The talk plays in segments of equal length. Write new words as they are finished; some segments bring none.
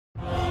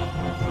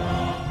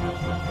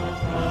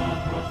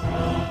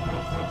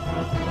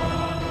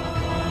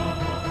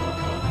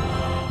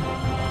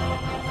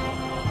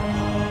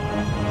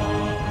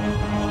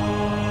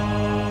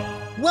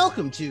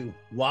welcome to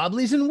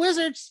Wobblies and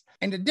Wizards.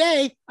 And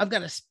today I've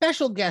got a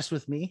special guest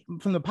with me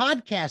from the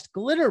podcast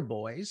Glitter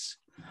Boys.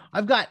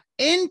 I've got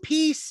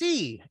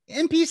NPC.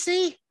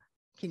 NPC,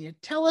 can you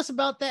tell us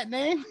about that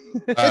name?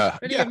 It's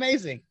pretty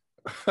amazing.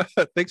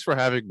 Thanks for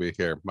having me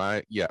here.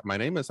 My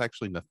name is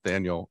actually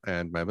Nathaniel,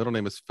 and my middle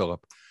name is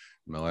Philip.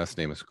 My last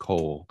name is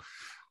Cole.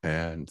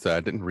 And I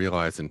didn't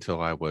realize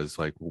until I was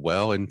like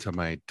well into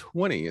my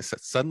 20s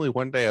that suddenly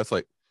one day I was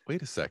like,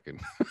 wait a second.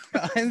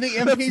 And the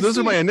NPC. Those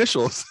are my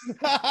initials.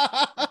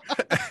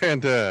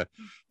 And then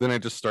I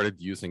just started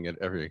using it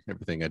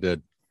everything I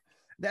did.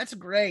 That's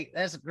great.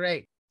 That's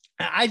great.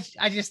 I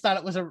just thought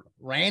it was a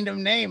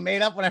random name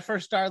made up when I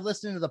first started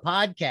listening to the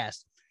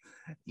podcast.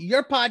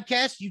 Your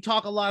podcast, you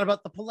talk a lot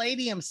about the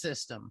Palladium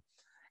system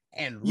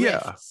and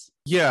rifts.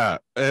 Yeah.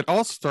 It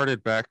all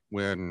started back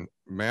when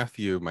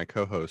Matthew, my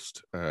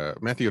co-host,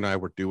 Matthew and I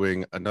were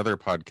doing another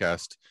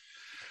podcast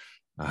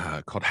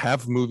called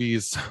Have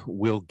Movies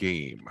Will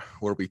Game,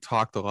 where we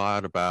talked a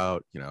lot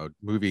about,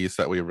 movies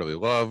that we really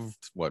loved,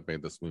 what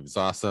made those movies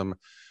awesome,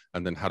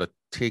 and then how to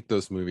take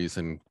those movies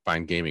and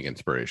find gaming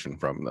inspiration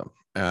from them.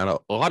 And a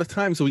lot of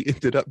times we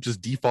ended up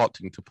just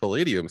defaulting to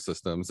Palladium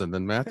systems. And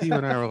then Matthew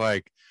and I were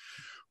like,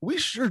 we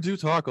sure do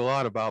talk a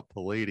lot about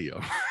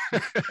Palladium.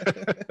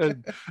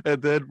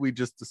 and then we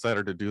just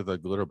decided to do the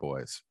Glitter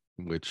Boys,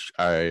 which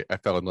I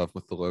fell in love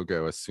with the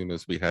logo as soon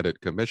as we had it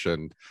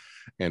commissioned.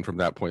 And from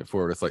that point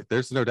forward, it's like,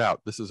 there's no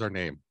doubt this is our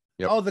name.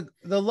 Yep. Oh,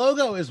 the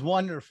logo is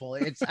wonderful.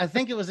 I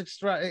think it was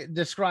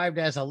described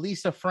as a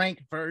Lisa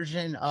Frank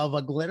version of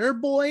a glitter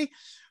boy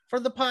for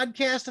the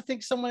podcast. I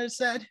think someone had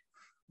said.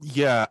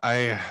 Yeah,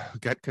 I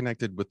got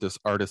connected with this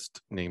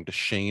artist named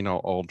Sean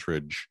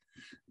Aldridge.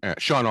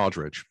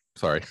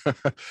 Sorry.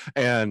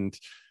 And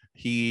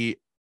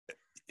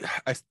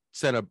I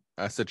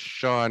said,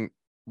 Sean,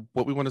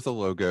 what we want is a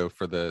logo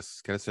for this.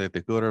 Can I say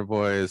the Glitter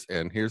Boys?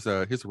 And here's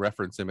a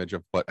reference image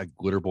of what a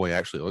glitter boy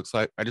actually looks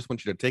like. I just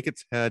want you to take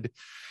its head,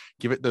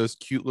 give it those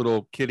cute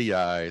little kitty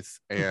eyes,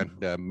 and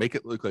make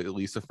it look like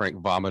Lisa Frank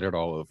vomited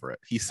all over it.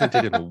 He sent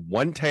it in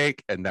one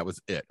take, and that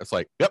was it. It's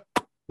like, yep,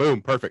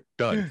 boom, perfect,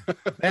 done.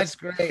 That's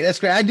great. That's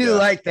great. I do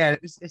like that.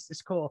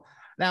 It's cool.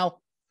 Now,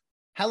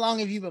 how long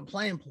have you been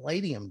playing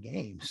Palladium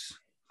games?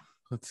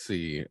 Let's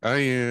see. I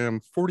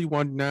am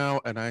 41 now,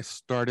 and I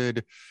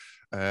started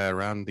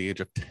around the age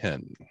of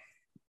 10.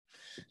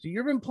 So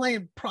you've been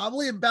playing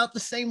probably about the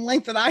same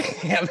length that I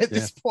have at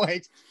this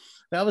point.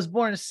 I was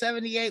born in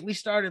 78. We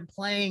started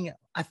playing.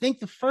 I think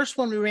the first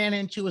one we ran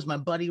into was my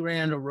buddy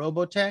ran into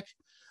Robotech,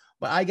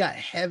 but I got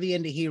heavy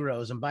into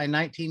Heroes. And by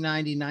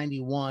 1990,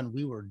 91,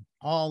 we were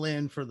all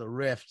in for the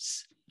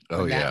Rifts.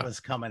 That was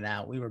coming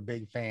out. We were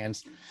big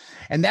fans.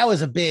 And that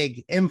was a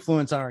big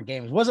influence on our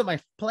games.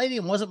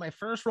 Palladium wasn't my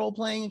first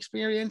role-playing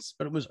experience,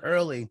 but it was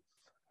early.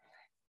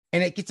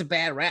 And it gets a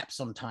bad rap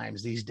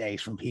sometimes these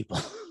days from people.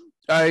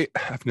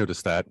 I've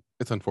noticed that.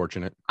 It's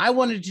unfortunate. I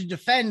wanted to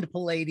defend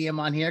Palladium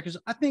on here because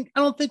I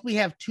don't think we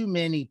have too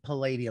many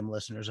Palladium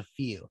listeners, a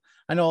few.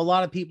 I know a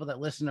lot of people that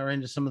listen are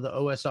into some of the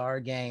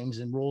OSR games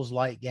and rules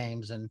light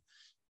games, and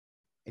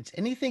it's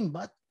anything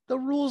but the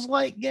rules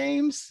light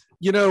games.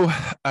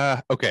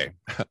 Okay,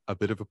 a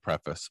bit of a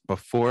preface.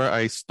 Before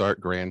I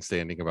start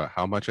grandstanding about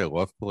how much I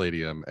love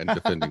Palladium and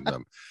defending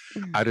them,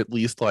 I'd at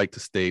least like to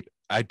state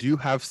I do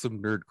have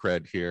some nerd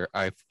cred here.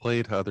 I've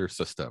played other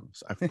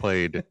systems. I've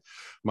played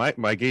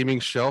my gaming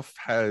shelf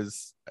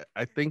has,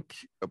 I think,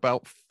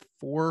 about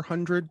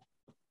 400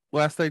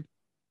 last I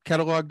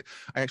cataloged.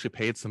 I actually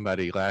paid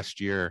somebody last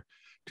year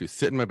to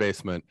sit in my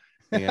basement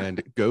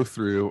and go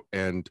through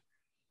and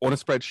on a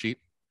spreadsheet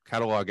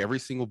catalog every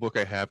single book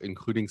I have,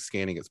 including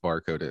scanning its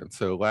barcode in.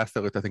 So last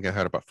I looked, I think I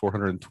had about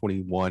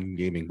 421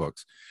 gaming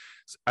books.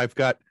 So I've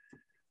got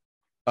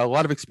a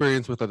lot of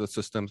experience with other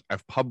systems.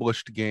 I've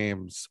published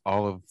games,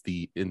 all of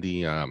in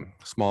the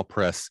small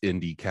press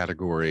indie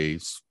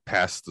categories,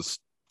 past the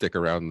stick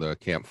around the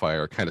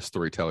campfire kind of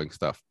storytelling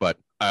stuff. But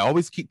I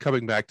always keep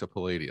coming back to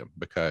Palladium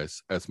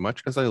because as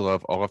much as I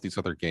love all of these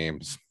other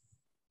games,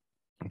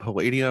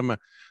 Palladium,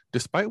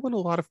 despite what a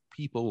lot of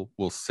people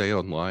will say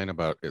online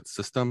about its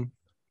system,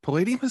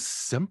 Palladium is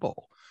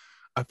simple.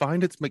 I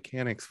find its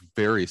mechanics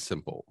very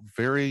simple,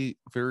 very,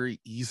 very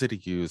easy to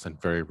use and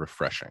very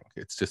refreshing.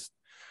 It's just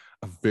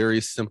a very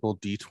simple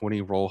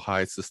D20 roll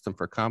high system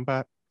for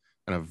combat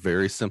and a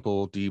very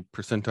simple D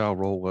percentile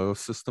roll low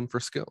system for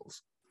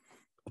skills.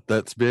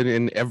 That's been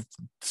in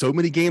so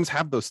many games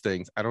have those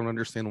things. I don't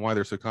understand why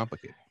they're so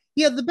complicated.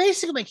 Yeah, the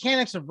basic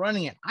mechanics of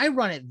running it, I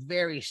run it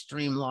very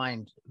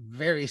streamlined,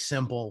 very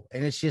simple,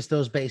 and it's just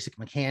those basic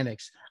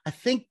mechanics. I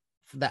think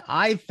that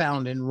I've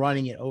found in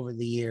running it over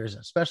the years,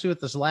 especially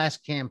with this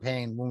last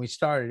campaign when we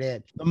started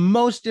it, the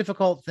most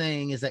difficult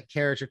thing is that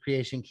character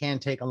creation can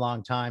take a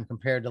long time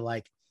compared to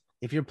like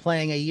if you're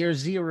playing a year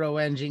zero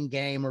engine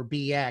game or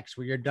BX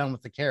where you're done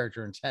with the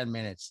character in 10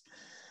 minutes.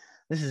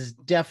 This is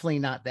definitely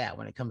not that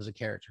when it comes to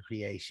character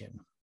creation.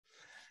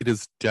 It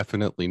is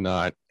definitely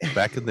not.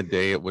 Back in the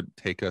day, it would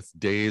take us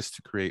days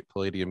to create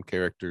Palladium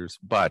characters.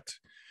 But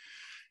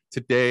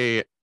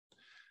today,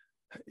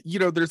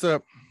 there's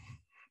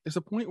there's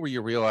a point where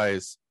you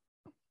realize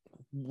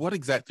what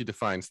exactly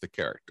defines the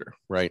character,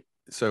 right?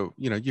 So,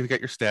 you've got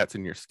your stats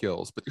and your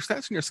skills, but your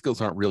stats and your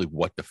skills aren't really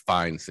what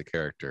defines the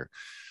character.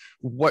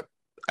 What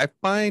I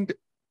find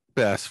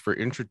best for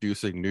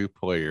introducing new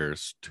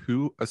players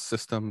to a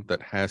system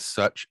that has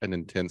such an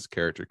intense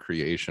character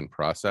creation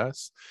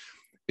process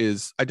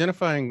is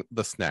identifying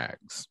the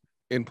snags.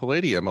 In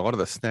Palladium, a lot of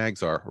the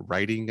snags are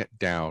writing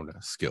down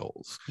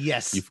skills.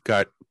 Yes. You've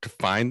got to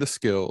find the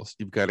skills.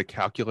 You've got to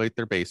calculate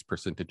their base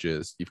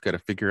percentages. You've got to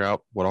figure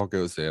out what all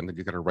goes in. And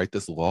you've got to write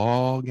this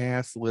long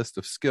ass list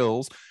of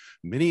skills,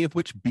 many of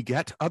which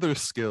beget other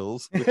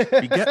skills, which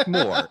beget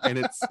more. And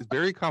it's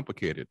very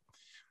complicated.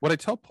 What I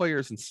tell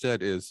players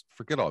instead is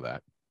forget all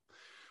that.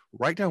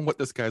 Write down what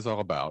this guy's all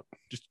about.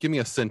 Just give me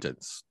a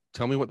sentence.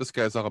 Tell me what this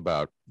guy's all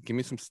about. Give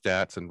me some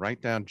stats and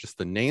write down just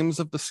the names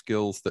of the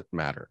skills that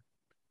matter.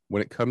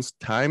 When it comes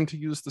time to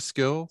use the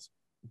skills,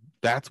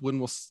 that's when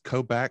we'll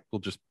go back. We'll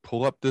just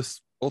pull up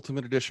this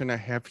Ultimate Edition I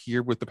have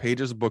here with the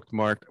pages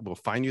bookmarked. We'll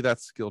find you that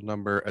skill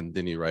number, and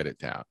then you write it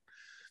down.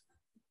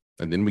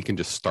 And then we can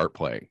just start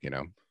playing,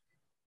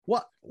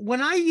 Well, when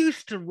I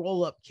used to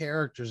roll up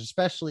characters,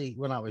 especially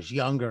when I was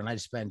younger and I'd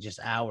spend just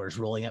hours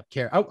rolling up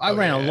characters, I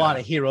ran a lot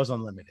of Heroes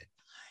Unlimited.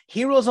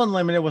 Heroes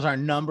Unlimited was our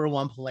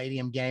 #1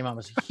 Palladium game. I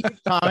was a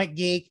huge comic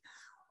geek.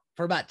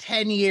 For about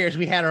 10 years,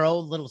 we had our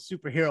own little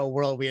superhero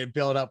world we had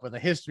built up with a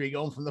history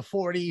going from the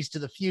 40s to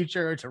the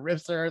future to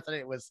Rift's Earth, and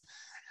it was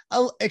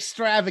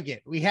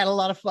extravagant. We had a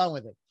lot of fun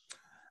with it.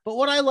 But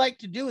what I like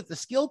to do with the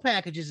skill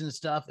packages and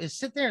stuff is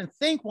sit there and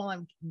think while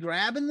I'm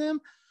grabbing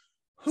them,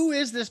 who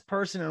is this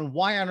person and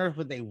why on earth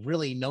would they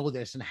really know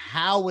this and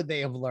how would they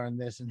have learned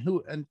this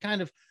and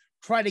kind of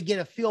try to get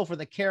a feel for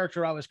the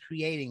character I was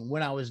creating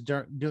when I was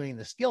doing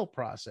the skill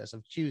process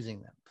of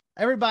choosing them.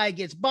 Everybody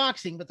gets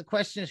boxing, but the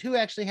question is who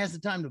actually has the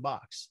time to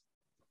box?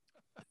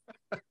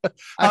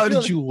 How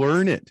did you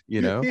learn it?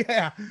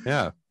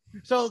 Yeah.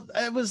 So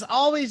it was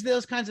always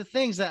those kinds of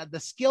things that the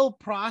skill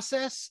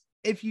process,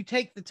 if you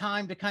take the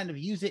time to kind of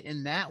use it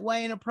in that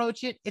way and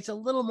approach it, it's a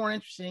little more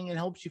interesting and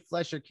helps you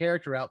flesh your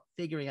character out,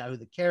 figuring out who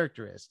the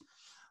character is.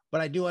 But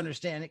I do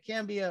understand it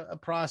can be a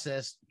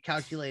process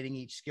calculating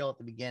each skill at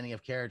the beginning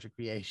of character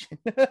creation.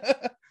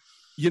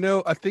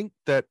 I think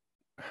that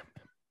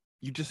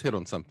you just hit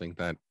on something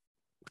that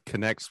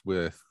connects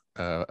with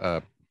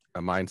a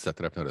mindset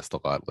that I've noticed a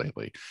lot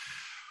lately.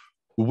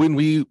 When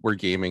we were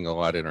gaming a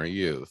lot in our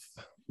youth,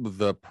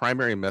 the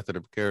primary method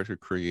of character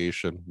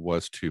creation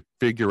was to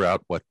figure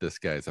out what this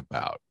guy's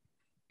about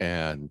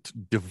and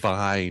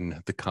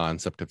divine the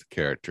concept of the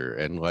character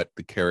and let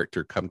the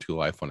character come to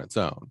life on its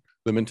own.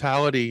 The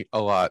mentality a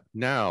lot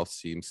now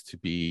seems to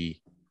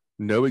be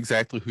know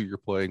exactly who you're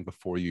playing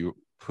before you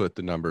put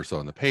the numbers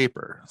on the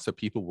paper. So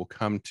people will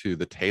come to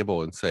the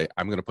table and say,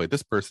 I'm going to play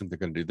this person. They're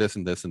going to do this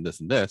and this and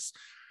this and this.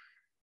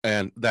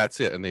 And that's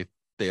it. And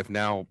they have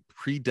now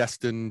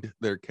predestined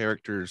their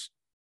character's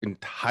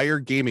entire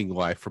gaming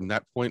life from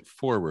that point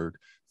forward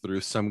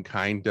through some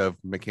kind of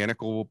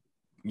mechanical,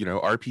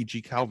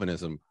 RPG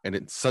Calvinism.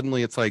 And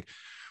suddenly it's like,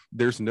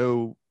 there's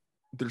no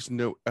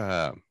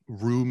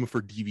room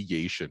for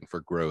deviation,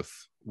 for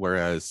growth.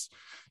 Whereas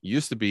it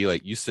used to be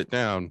like, you sit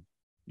down,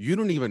 you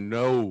don't even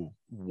know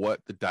what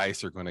the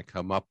dice are going to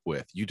come up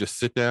with. You just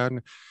sit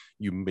down,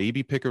 you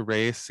maybe pick a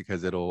race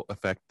because it'll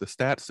affect the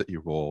stats that you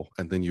roll,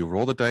 and then you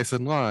roll the dice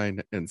in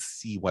line and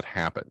see what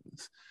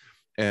happens.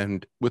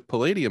 And with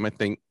Palladium, I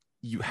think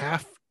you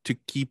have to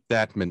keep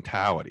that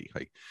mentality.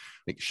 Like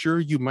sure,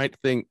 you might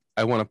think,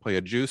 I want to play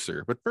a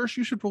juicer, but first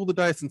you should roll the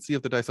dice and see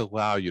if the dice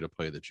allow you to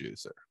play the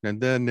juicer,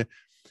 and then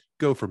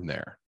go from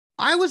there.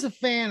 I was a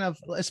fan of,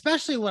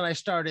 especially when I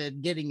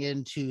started getting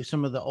into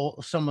some of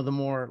the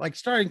more like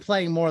starting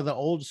playing more of the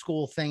old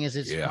school thing as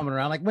it's coming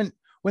around. Like when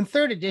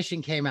 3rd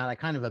edition came out, I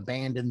kind of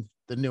abandoned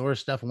the newer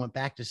stuff and went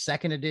back to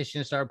 2nd edition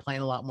and started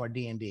playing a lot more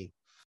D&D.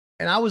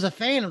 And I was a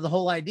fan of the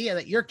whole idea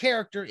that your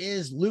character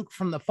is Luke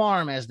from the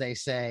farm, as they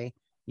say.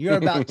 You're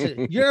about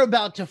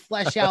to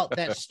flesh out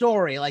that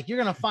story. Like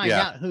you're going to find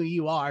out who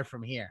you are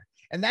from here.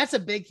 And that's a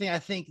big thing. I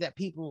think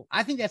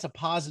that's a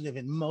positive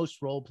in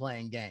most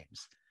role-playing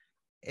games,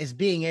 is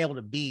being able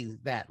to be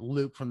that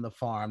Luke from the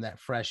farm, that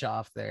fresh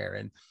off there,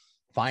 and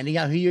finding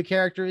out who your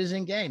character is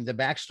in game. The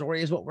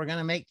backstory is what we're going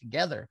to make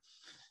together.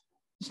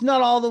 It's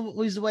not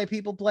always the way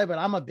people play, but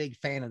I'm a big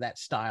fan of that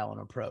style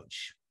and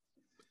approach.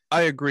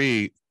 I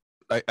agree.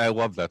 I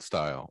love that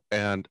style.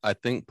 And I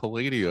think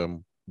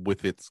Palladium,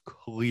 with its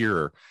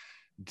clear,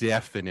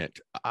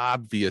 definite,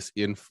 obvious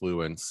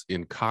influence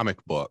in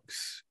comic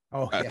books,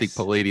 I think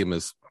Palladium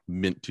is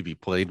meant to be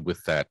played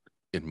with that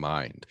in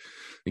mind.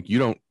 Like you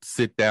don't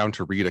sit down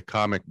to read a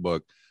comic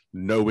book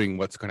knowing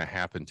what's going to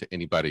happen to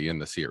anybody in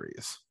the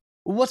series.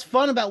 What's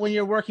fun about when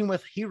you're working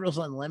with Heroes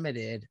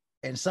Unlimited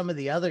and some of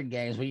the other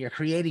games where you're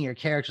creating your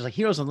characters, like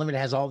Heroes Unlimited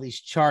has all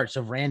these charts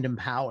of random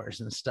powers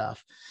and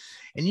stuff.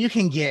 And you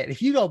can get,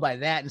 if you go by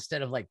that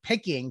instead of like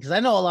picking, because I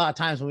know a lot of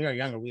times when we were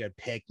younger, we would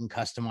pick and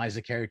customize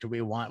the character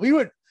we want. I'm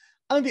going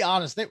to be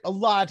honest, a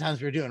lot of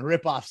times we were doing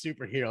rip-off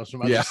superheroes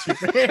from other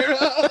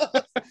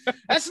superheroes.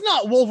 That's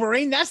not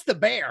Wolverine. That's the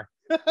bear.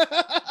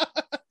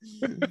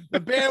 The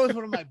bear was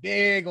one of my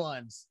big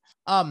ones.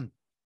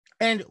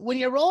 And when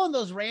you're rolling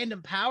those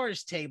random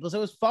powers tables, it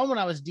was fun when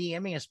I was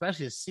DMing,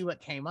 especially to see what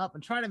came up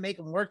and trying to make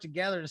them work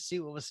together to see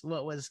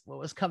what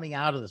was coming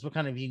out of this, what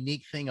kind of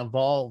unique thing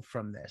evolved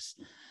from this.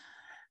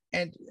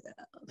 And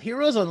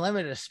Heroes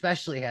Unlimited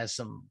especially has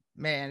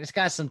it's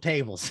got some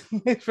tables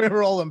for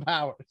rolling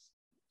powers.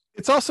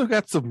 It's also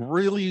got some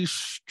really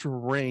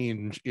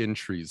strange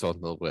entries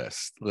on the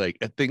list, like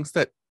things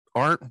that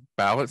aren't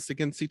balanced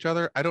against each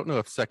other. I don't know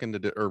if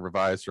second or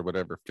revised or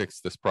whatever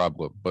fixed this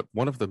problem, but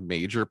one of the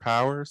major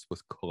powers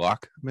was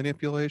clock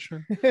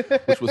manipulation,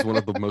 which was one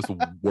of the most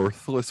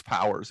worthless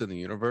powers in the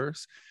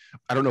universe.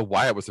 I don't know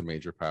why it was a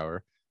major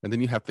power. And then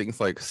you have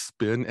things like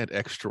spin at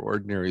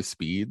extraordinary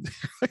speed.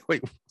 Like,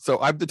 wait, so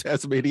I'm the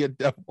Tasmanian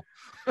devil.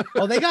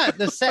 Well, they got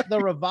the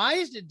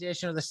revised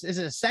edition, or is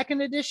it a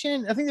second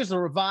edition? I think there's a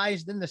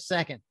revised, then the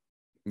second.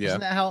 Yeah.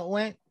 Isn't that how it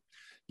went?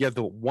 Yeah,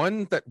 the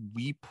one that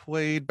we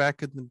played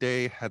back in the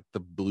day had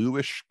the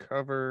bluish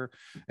cover,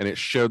 and it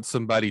showed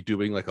somebody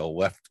doing like a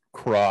left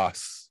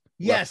cross.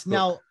 Yes.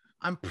 Now,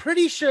 I'm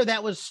pretty sure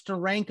that was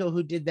Steranko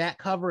who did that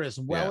cover as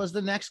well as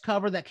the next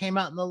cover that came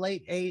out in the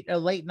late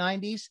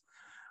 90s.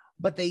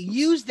 But they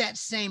used that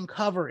same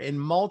cover in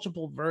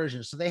multiple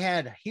versions. So they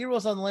had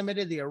Heroes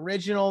Unlimited, the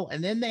original,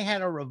 and then they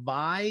had a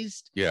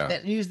revised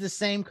that used the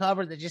same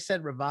cover that just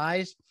said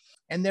revised.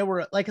 And there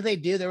were, like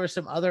there were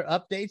some other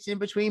updates in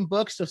between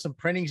books. So some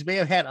printings may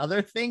have had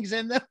other things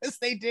in them as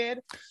they did.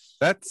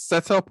 That's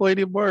how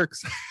Palladium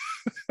works.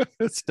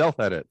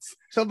 Stealth edits.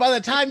 So by the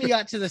time you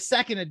got to the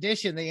second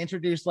edition, they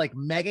introduced like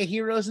mega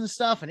heroes and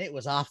stuff, and it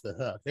was off the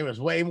hook. There was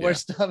way more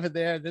stuff in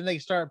there. Then they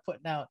started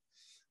putting out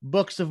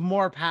books of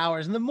more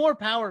powers, and a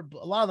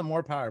lot of the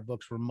more power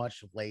books were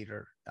much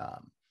later.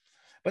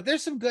 But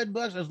there's some good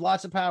books. There's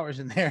lots of powers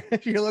in there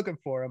if you're looking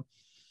for them.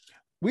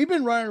 We've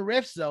been running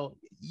Rifts though.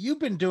 You've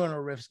been doing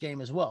a Rifts game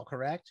as well,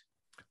 correct?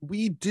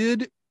 We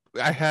did.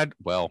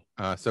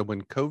 So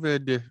when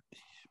COVID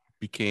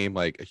became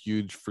like a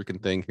huge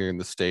freaking thing here in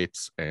the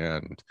States,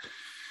 and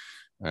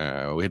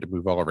we had to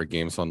move all of our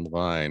games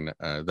online,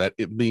 that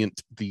it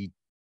meant the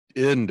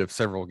end of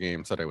several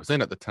games that I was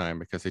in at the time,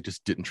 because they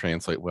just didn't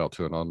translate well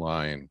to an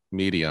online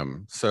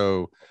medium.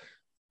 So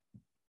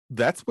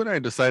that's when I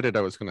decided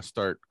I was going to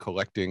start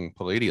collecting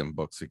Palladium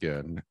books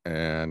again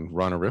and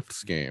run a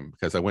Rifts game,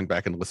 because I went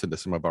back and listened to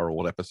some of our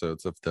old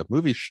episodes of the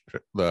movie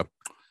the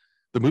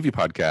movie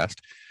podcast,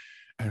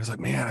 and I was like,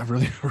 man, I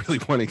really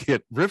want to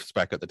get Rifts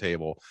back at the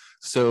table.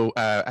 So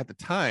at the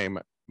time,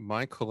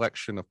 my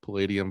collection of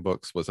Palladium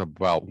books was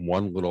about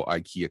one little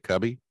IKEA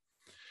cubby,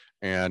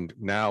 and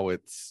now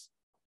it's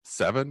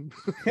 7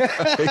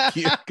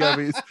 IKEA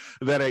cubbies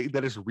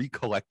that is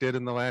recollected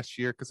in the last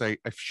year, because I've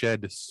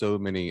shed so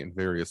many in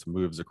various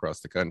moves across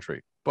the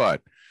country.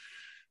 But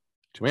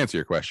to answer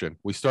your question,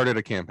 we started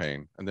a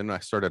campaign, and then I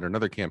started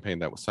another campaign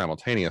that was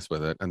simultaneous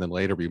with it, and then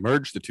later we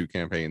merged the two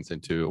campaigns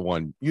into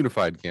one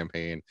unified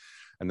campaign,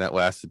 and that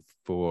lasted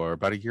for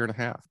about 1.5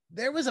 years.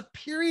 There was a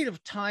period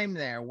of time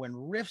there when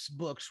Rifts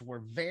books were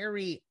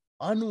very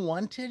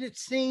unwanted, it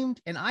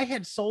seemed, and I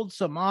had sold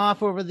some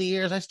off over the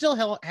years. I still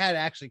had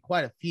actually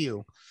quite a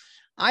few.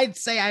 I'd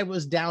say I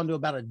was down to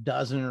about a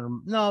dozen, or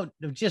no,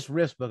 just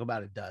Rifts book,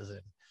 about a dozen.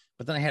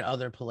 But then I had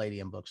other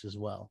Palladium books as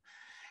well.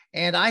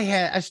 And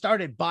I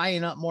started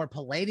buying up more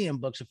Palladium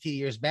books a few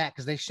years back,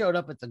 because they showed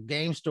up at the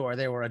game store.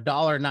 They were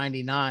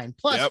 $1.99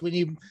 plus when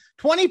you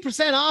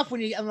 20% off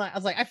when you. I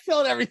was like, I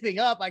filled everything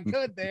up I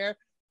could there.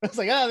 I was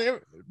like, oh,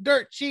 they're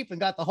dirt cheap, and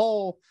got the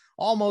whole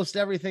almost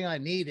everything I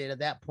needed at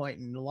that point.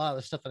 And a lot of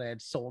the stuff that I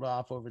had sold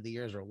off over the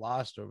years or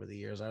lost over the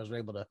years, I was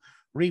able to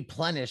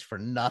replenish for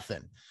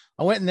nothing.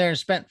 I went in there and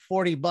spent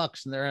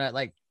 $40, and they're at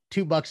like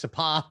 $2 a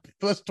pop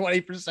plus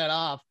 20%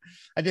 off.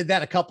 I did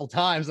that a couple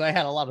times, and I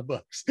had a lot of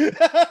books.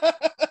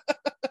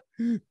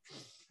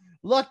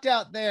 Lucked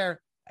out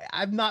there.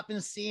 I've not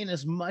been seeing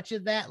as much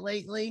of that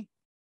lately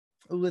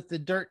with the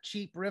dirt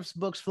cheap Rifts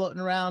books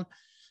floating around.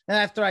 And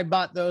after I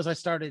bought those, I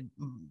started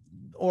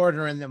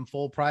ordering them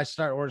full price,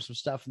 start ordering some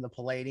stuff from the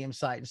Palladium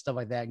site and stuff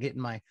like that.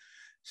 Getting my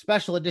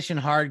special edition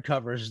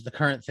hardcovers is the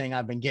current thing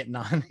I've been getting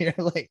on here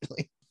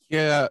lately.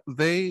 Yeah,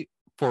 they,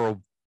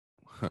 for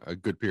a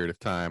good period of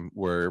time,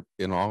 were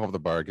in all of the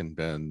bargain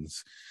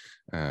bins,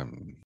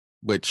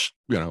 which,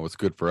 was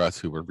good for us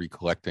who were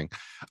recollecting.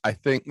 I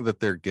think that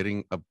they're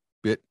getting a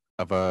bit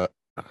of a,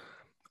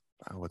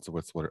 what's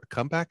a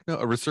comeback? No,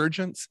 a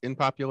resurgence in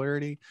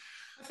popularity.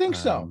 I think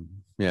so.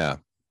 Yeah.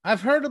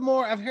 I've heard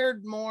more.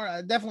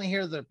 I definitely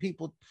hear the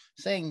people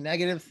saying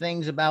negative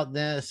things about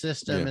the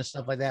system and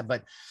stuff like that,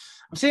 but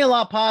I'm seeing a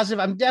lot positive.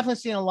 I'm definitely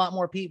seeing a lot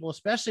more people,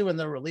 especially when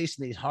they're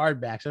releasing these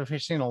hardbacks.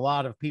 I've seen a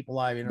lot of people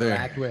I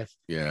interact with,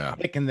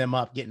 picking them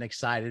up, getting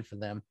excited for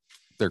them.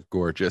 They're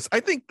gorgeous.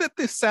 I think that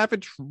the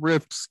Savage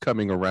Rifts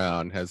coming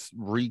around has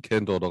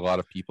rekindled a lot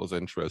of people's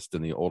interest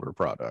in the older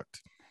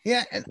product.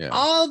 Yeah, and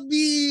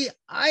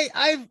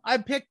I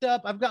picked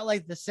up, I've got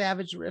like the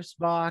Savage Rifts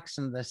box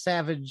and the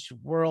Savage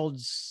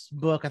Worlds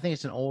book. I think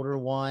it's an older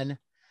one.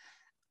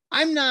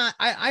 I'm not.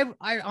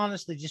 I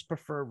honestly just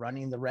prefer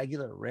running the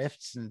regular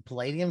Rifts and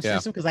Palladium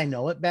system because I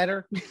know it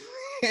better.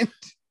 And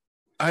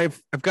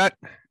I've got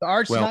the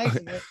art's nice.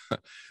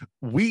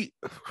 We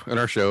in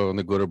our show on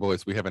the Glitter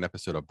Boys, we have an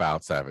episode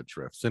about Savage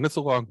Rifts, and it's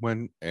a long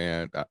one,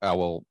 and I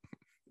will.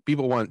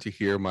 People want to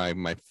hear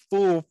my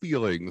full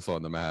feelings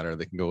on the matter,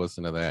 they can go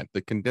listen to that.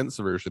 The condensed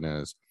version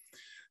is,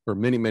 for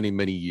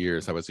many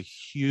years, I was a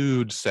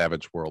huge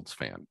Savage Worlds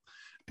fan,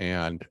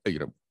 and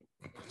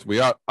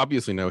we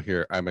obviously know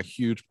here I'm a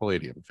huge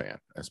Palladium fan,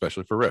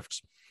 especially for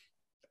Rifts.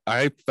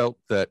 I felt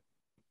that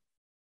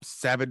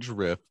Savage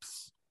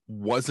Rifts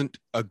wasn't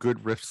a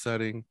good Rift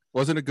setting,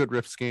 wasn't a good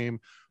Rifts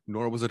game,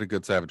 nor was it a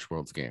good Savage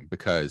Worlds game,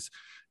 because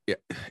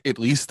at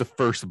least the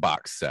first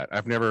box set,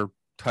 I've never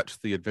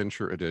touched the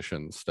Adventure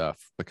Edition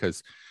stuff,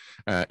 because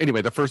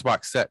anyway, the first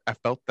box set, I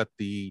felt that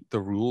the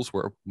rules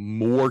were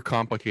more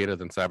complicated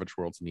than Savage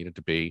Worlds needed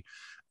to be,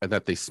 and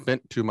that they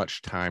spent too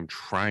much time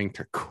trying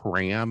to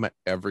cram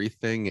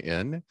everything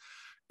in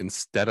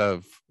instead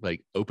of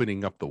like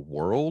opening up the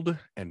world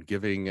and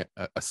giving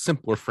a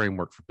simpler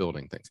framework for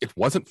building things. It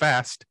wasn't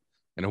fast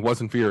and it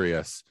wasn't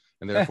furious,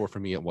 and therefore for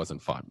me it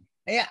wasn't fun.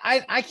 Yeah,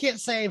 I can't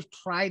say I've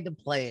tried to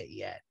play it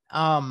yet.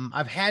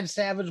 I've had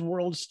Savage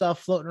World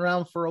stuff floating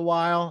around for a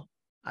while.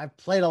 I've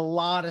played a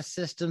lot of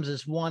systems.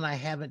 It's one I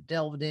haven't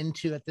delved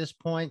into at this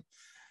point.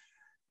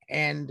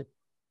 And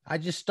I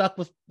just stuck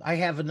with, I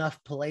have enough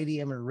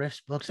Palladium and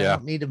Rifts books. I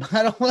don't need to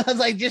buy them. I was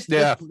like,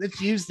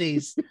 let's use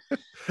these.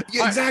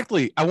 Yeah,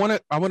 exactly. I want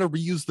to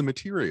reuse the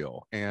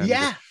material. And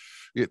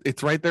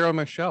it's right there on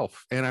my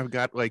shelf. And I've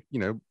got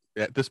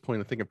at this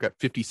point, I think I've got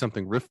 50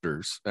 something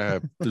Rifters.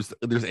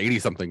 There's 80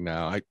 something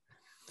now.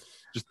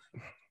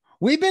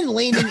 I've been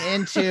leaning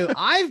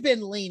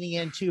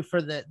into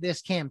for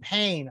this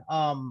campaign,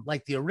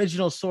 like the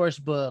original source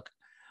book,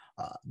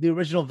 the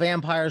original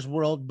Vampires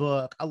World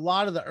book. A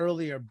lot of the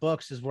earlier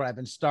books is where I've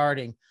been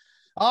starting.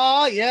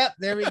 Oh, yeah,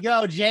 there we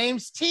go.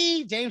 James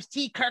T.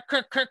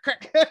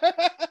 Kirk.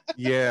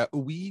 Yeah,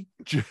 we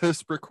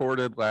just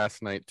recorded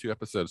last night 2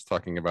 episodes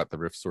talking about the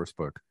Rift source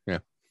book. Yeah.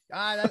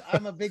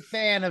 I'm a big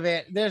fan of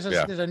it. There's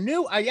a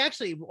new, I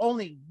actually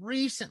only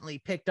recently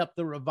picked up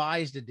the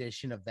revised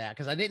edition of that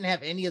because I didn't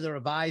have any of the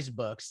revised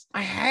books.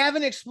 I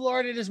haven't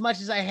explored it as much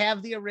as I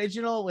have the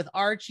original with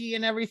Archie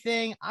and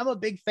everything. I'm a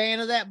big fan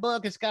of that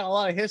book. It's got a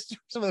lot of history.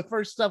 Some of the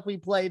first stuff we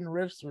played in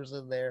Rifts was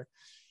in there.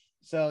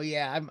 So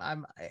yeah,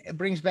 it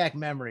brings back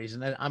memories,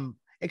 and I'm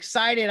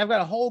excited. I've got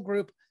a whole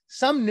group,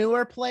 some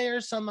newer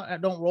players, some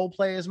don't role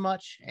play as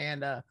much,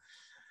 and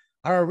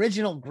our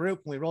original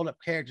group, when we rolled up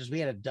characters, we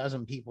had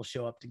 12 people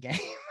show up to game.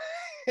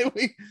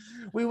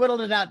 we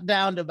whittled it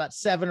down to about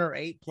 7 or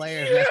 8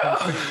 players. Yeah.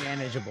 That's been pretty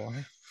manageable.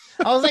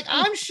 I was like,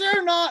 I'm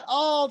sure not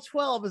all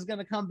 12 is going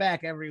to come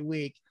back every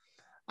week.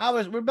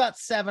 We're about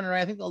 7 or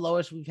 8. I think the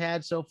lowest we've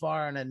had so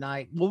far in a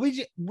night. Well,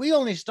 we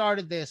only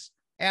started this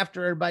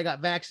after everybody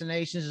got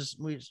vaccinations.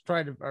 We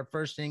tried our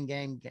first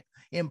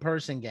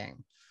in-person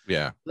game.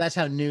 Yeah. That's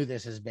how new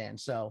this has been.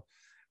 So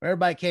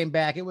everybody came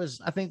back.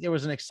 I think there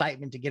was an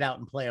excitement to get out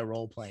and play a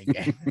role-playing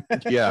game.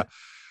 Yeah,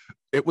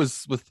 it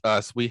was with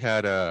us. We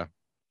had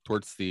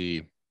towards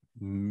the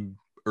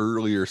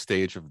earlier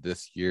stage of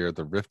this year,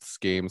 the Rifts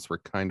games were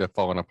kind of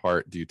falling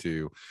apart due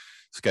to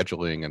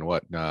scheduling and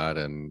whatnot.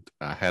 And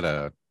I had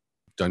a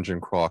Dungeon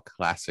Crawl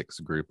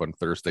Classics group on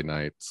Thursday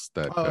nights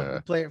that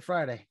play it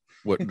Friday.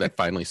 That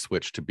finally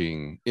switched to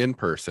being in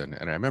person.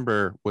 And I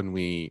remember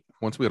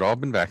once we had all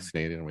been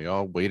vaccinated and we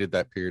all waited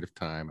that period of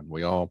time and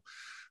we all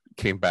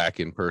came back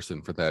in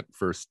person for that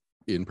first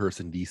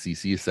in-person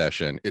DCC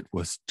session, it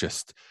was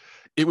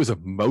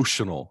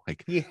emotional.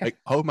 Like,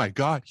 oh my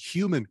God,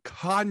 human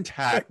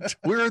contact.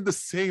 We're in the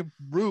same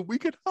room. We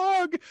could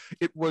hug.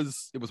 It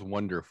was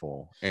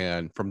wonderful.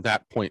 And from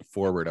that point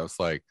forward, I was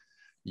like,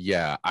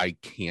 yeah, I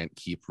can't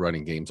keep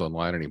running games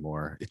online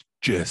anymore. It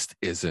just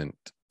isn't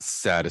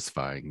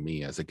satisfying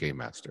me as a game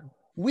master.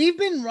 We've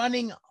been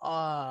running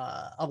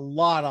a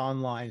lot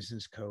online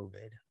since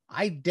COVID.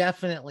 I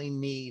definitely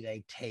need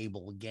a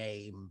table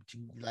game.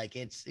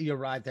 You're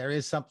right. There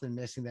is something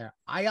missing there.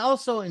 I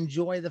also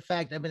enjoy the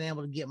fact I've been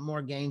able to get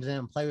more games in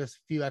and play with a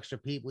few extra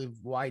people.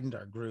 We've widened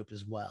our group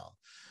as well.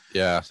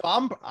 Yeah. So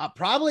I'm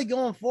probably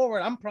going forward.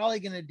 I'm probably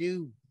going to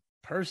do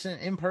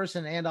in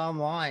person and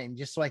online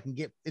just so I can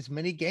get as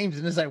many games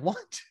in as I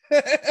want.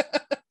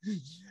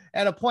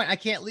 At a point, I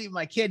can't leave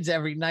my kids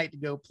every night to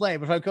go play.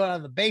 But if I go out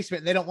in the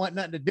basement, they don't want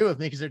nothing to do with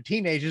me because they're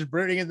teenagers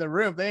brooding in the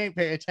room. They ain't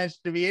paying attention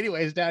to me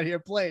anyways down here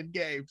playing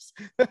games.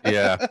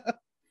 Yeah.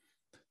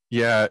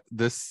 Yeah.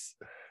 This,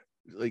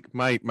 like,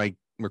 my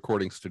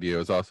recording studio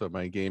is also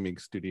my gaming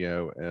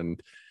studio. And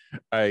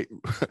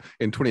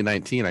in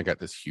 2019, I got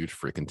this huge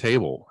freaking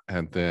table.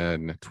 And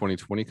then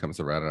 2020 comes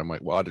around and I'm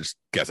like, well, I just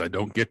guess I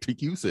don't get to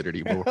use it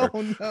anymore.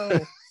 Oh, no.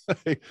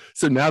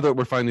 So now that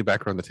we're finally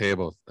back around the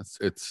table,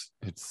 it's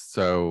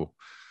so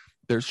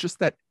there's just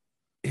that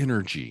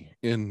energy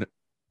in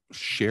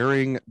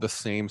sharing the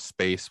same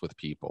space with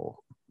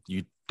people.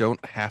 You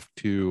don't have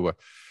to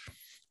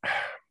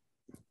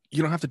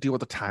deal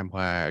with the time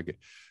lag.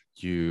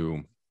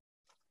 You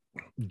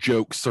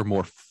jokes are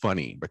more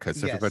funny because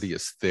Yes. everybody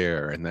is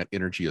there and that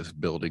energy is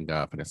building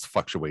up and it's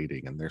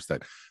fluctuating, and there's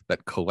that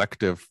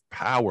collective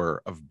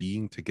power of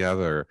being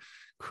together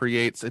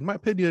creates, in my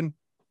opinion,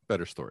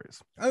 better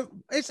stories.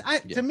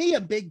 To me,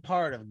 a big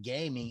part of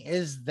gaming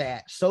is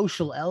that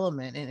social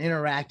element and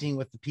interacting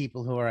with the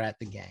people who are at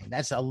the game.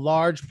 That's a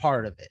large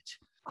part of it.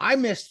 I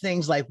miss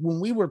things like when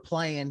we were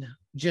playing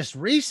just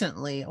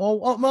recently.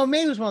 Well,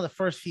 maybe it was one of the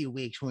first few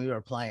weeks when we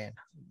were playing.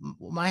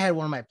 I had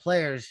one of my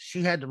players,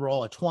 she had to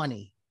roll a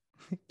 20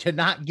 to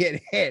not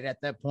get hit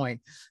at that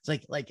point. It's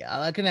like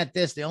looking at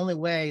this, the only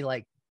way,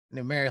 like,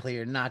 numerically,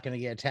 you're not going to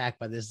get attacked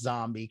by this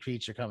zombie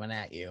creature coming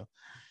at you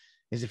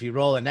is if you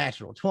roll a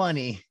natural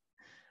 20.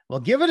 Well,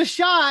 give it a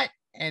shot.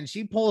 And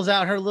she pulls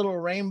out her little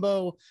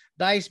rainbow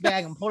dice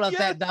bag and pulled out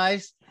that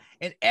dice.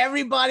 And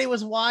everybody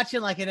was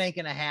watching like it ain't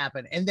going to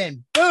happen. And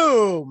then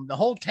boom, the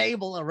whole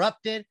table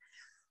erupted.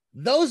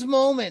 Those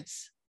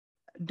moments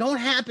don't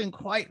happen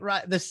quite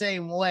right the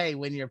same way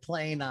when you're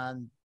playing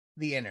on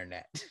the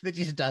internet. That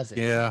just doesn't.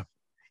 Yeah.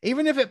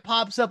 Even if it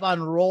pops up on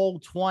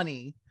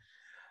Roll20,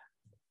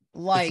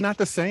 like, it's not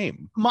the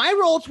same. My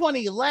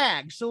Roll20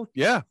 lags. So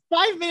yeah,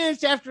 5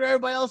 minutes after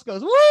everybody else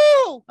goes,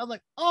 woo! I'm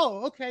like,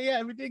 oh, okay, yeah,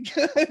 everything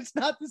good. It's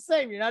not the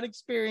same. You're not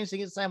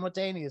experiencing it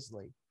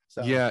simultaneously.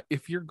 So yeah,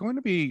 if you're going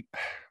to be,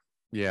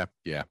 yeah.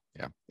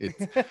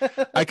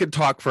 I could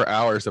talk for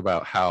hours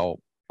about how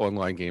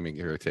online gaming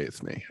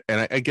irritates me,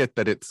 and I get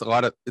that it's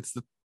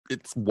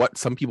it's what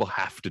some people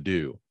have to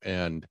do,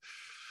 and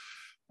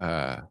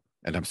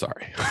I'm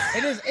sorry.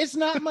 It's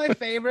not my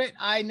favorite.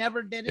 I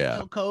never did it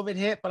until COVID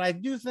hit, but I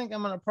do think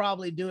I'm going to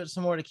probably do it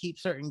some more to keep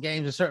certain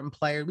games and certain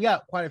players. We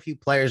got quite a few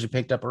players who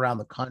picked up around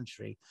the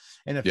country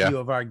in a few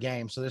of our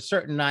games. So there's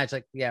certain nights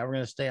like, we're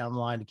going to stay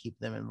online to keep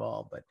them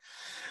involved. But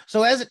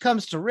so as it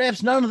comes to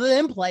Rifts, none of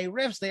them play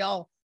Rifts.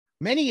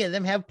 Many of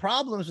them have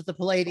problems with the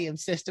Palladium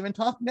system and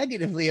talk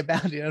negatively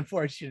about it,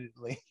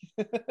 unfortunately.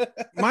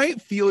 My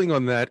feeling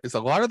on that is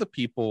a lot of the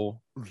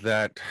people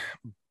that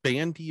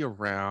bandy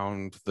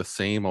around the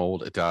same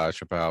old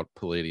adage about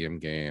Palladium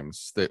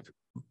games, that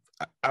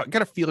I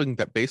got a feeling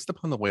that based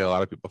upon the way a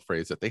lot of people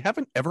phrase it, they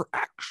haven't ever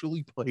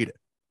actually played it.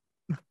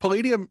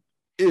 Palladium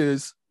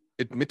is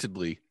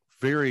admittedly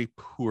very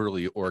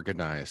poorly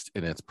organized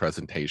in its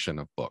presentation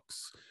of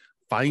books.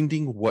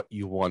 Finding what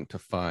you want to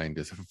find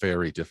is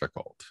very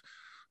difficult.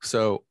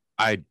 So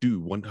I do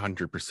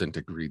 100%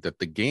 agree that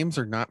the games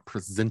are not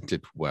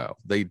presented well.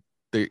 They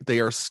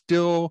are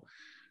still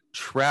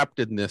trapped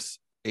in this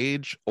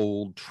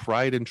age-old,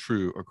 tried and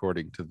true,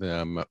 according to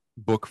them,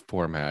 book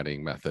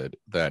formatting method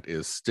that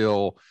is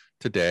still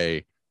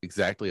today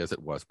exactly as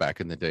it was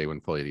back in the day when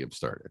Palladium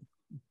started.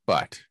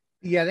 But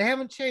yeah, they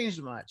haven't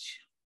changed much.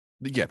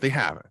 Yeah, they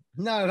haven't.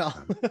 Not at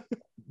all.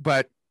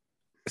 But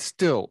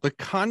still, the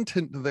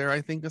content there,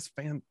 I think, is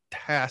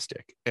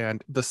fantastic.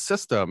 And the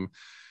system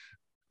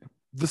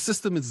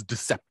is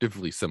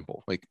deceptively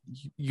simple. Like,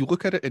 you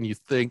look at it and you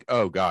think,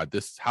 oh God,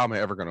 how am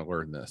I ever going to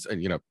learn this?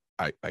 And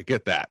I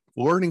get that.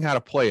 Learning how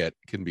to play it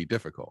can be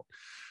difficult.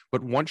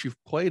 But once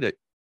you've played it,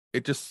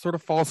 it just sort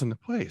of falls into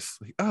place.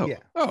 Like, it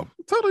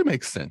totally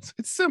makes sense.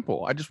 It's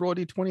simple. I just roll a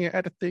d20, I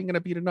add a thing, and I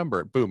beat a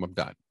number. Boom, I'm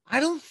done. I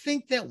don't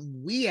think that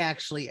we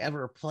actually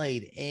ever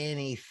played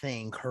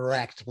anything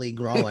correctly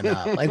growing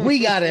up. Like, we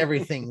got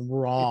everything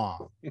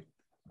wrong.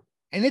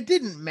 And it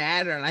didn't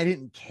matter, and I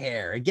didn't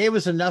care. It gave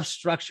us enough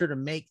structure to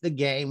make the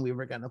game we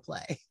were going to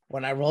play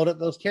when I rolled up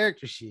those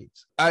character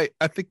sheets. I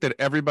think that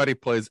everybody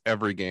plays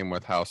every game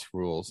with house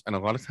rules, and a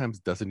lot of times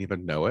doesn't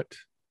even know it.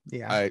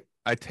 Yeah.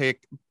 I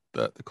take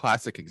the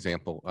classic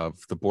example of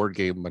the board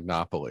game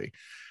Monopoly.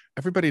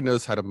 Everybody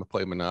knows how to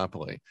play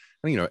Monopoly.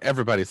 And,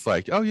 everybody's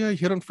like, oh, yeah, you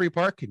hit on free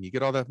parking, you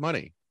get all that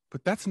money.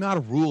 But that's not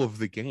a rule of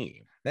the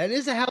game. That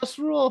is a house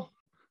rule.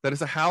 That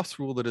is a house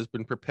rule that has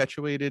been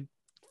perpetuated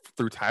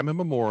through time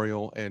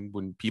immemorial. And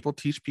when people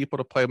teach people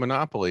to play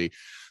Monopoly,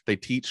 they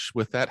teach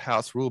with that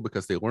house rule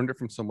because they learned it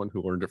from someone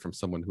who learned it from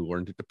someone who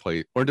learned to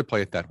play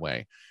it that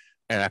way.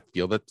 And I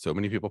feel that so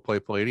many people play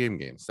Palladium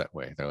games that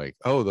way. They're like,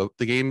 oh,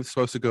 the game is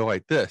supposed to go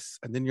like this.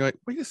 And then you're like,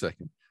 wait a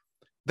second.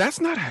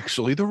 That's not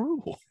actually the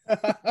rule.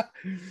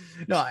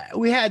 No,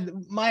 we had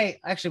my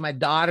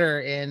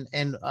daughter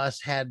and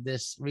us had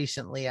this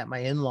recently at my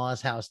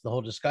in-laws' house, the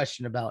whole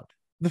discussion about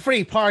the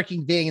free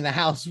parking being the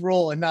house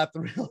rule and not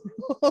the real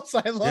rule.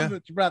 So I love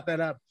that you brought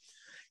that up.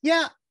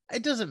 Yeah,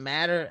 it doesn't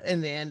matter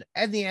in the end.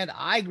 At the end,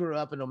 I grew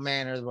up in a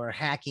manner where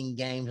hacking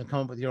games and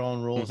come up with your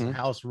own rules and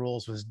house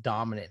rules was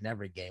dominant in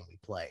every game we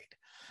played.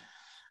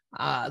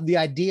 The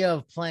idea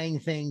of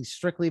playing things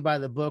strictly by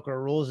the book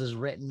or rules as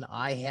written,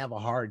 I have a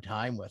hard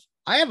time with.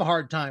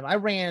 I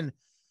ran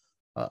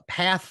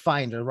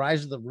Pathfinder,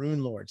 Rise of the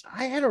Rune Lords.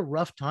 I had a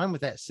rough time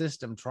with that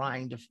system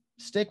trying to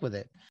stick with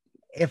it.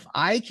 If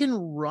I can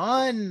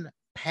run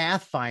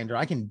Pathfinder,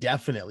 I can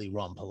definitely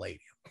run Palladium.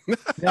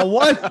 Now,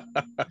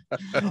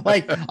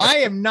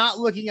 I am not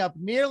looking up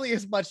nearly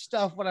as much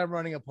stuff when I'm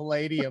running a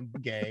Palladium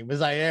game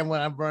as I am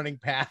when I'm running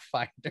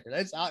Pathfinder.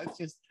 It's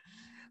just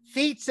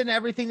feats and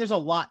everything. There's a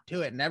lot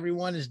to it, and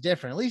everyone is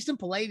different. At least in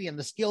Palladium,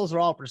 the skills are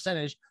all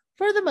percentage.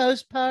 for the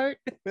most part.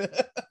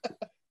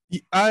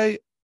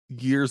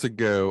 Years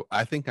ago,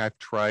 I think I've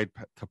tried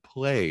to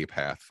play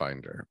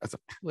Pathfinder as a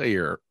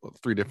player on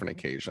 3 different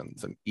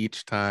occasions, and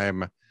each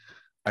time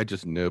I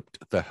just noped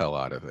the hell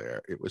out of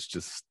there. It was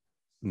just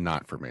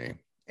not for me.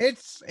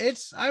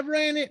 I've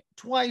ran it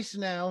twice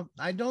now.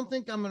 I don't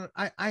think I'm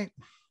gonna.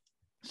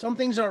 Some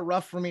things are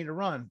rough for me to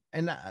run,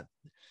 and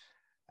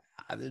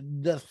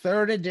the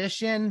 3rd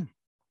edition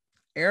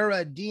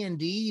era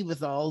D&D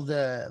with all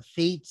the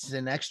feats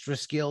and extra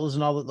skills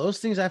and all of those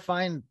things, I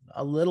find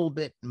a little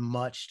bit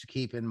much to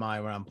keep in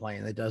mind when I'm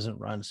playing. It doesn't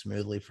run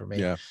smoothly for me.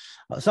 Yeah.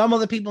 Some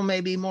other people may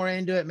be more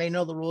into it, may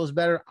know the rules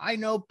better. I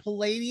know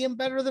Palladium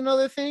better than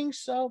other things,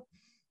 so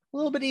a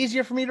little bit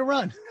easier for me to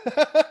run.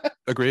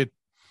 Agreed.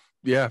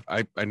 Yeah,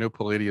 I know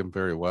Palladium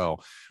very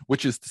well,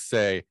 which is to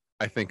say,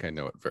 I think I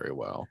know it very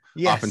well.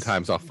 Yes.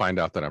 Oftentimes I'll find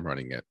out that I'm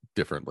running it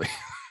differently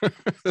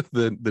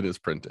than is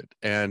printed.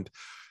 And,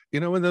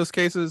 in those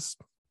cases,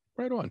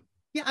 right on.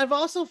 Yeah, I've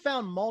also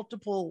found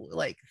multiple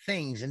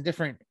things in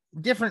different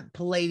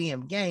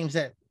Palladium games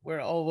that where,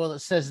 it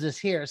says this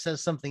here, it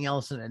says something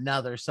else in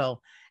another. So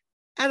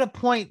at a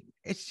point,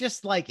 it's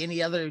just like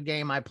any other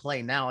game I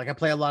play now. Like I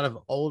play a lot of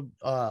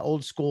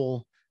old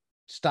school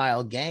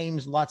style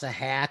games, lots of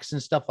hacks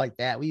and stuff like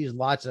that. We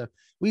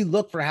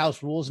look for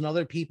house rules and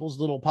other people's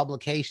little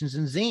publications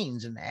and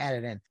zines and add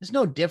it in. There's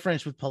no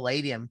difference with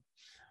Palladium.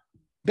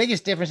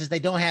 Biggest difference is they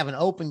don't have an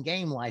open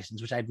game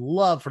license, which I'd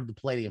love for the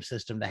Palladium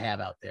system to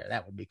have out there.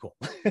 That would be cool.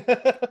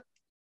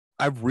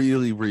 I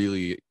really,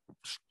 really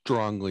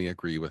strongly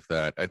agree with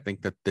that. I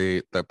think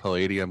that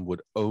Palladium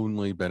would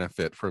only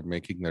benefit from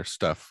making their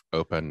stuff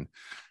open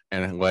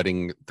and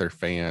letting their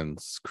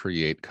fans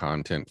create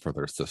content for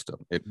their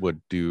system. It would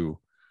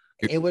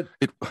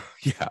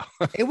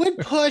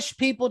push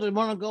people to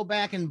want to go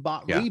back and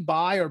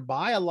rebuy or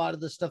buy a lot of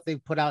the stuff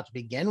they've put out to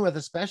begin with,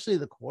 especially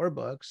the core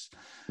books.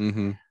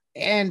 Mm-hmm.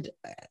 And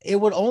it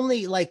would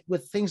only,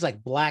 with things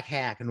like Black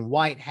Hack and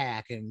White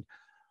Hack and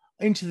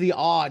Into the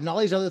Odd and all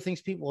these other things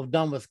people have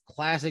done with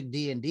classic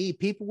D&D,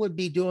 people would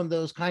be doing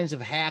those kinds of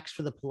hacks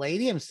for the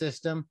Palladium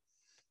system,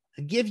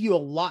 give you a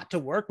lot to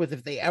work with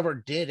if they ever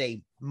did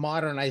a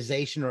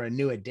modernization or a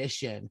new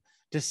edition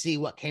to see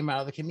what came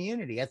out of the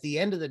community. At the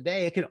end of the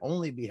day, it could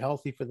only be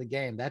healthy for the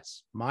game.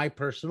 That's my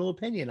personal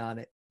opinion on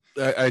it.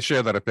 I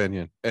share that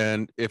opinion.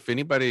 And if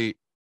anybody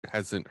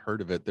hasn't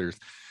heard of it,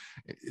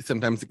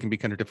 sometimes it can be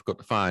kind of difficult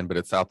to find, but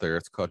it's out there.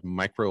 It's called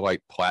Microlight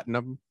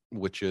Platinum,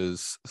 which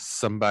is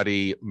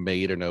somebody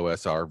made an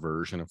OSR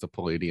version of the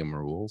Palladium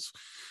rules.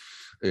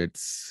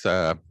 It's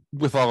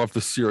with all of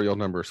the serial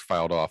numbers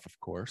filed off, of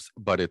course,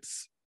 but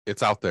it's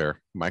out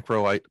there.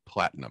 Microlight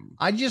Platinum.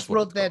 I just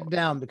wrote that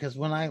down because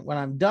when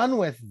I'm done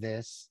with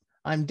this,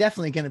 I'm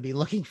definitely going to be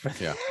looking for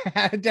that.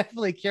 Yeah. I'm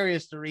definitely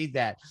curious to read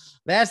that.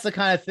 That's the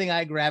kind of thing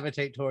I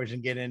gravitate towards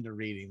and get into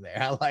reading there.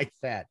 I like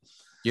that.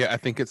 Yeah, I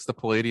think it's the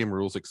Palladium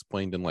rules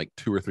explained in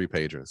 2 or 3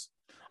 pages.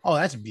 Oh,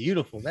 that's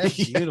beautiful. That's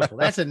beautiful.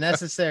 That's a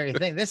necessary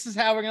thing. This is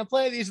how we're going to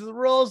play. These are the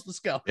rules.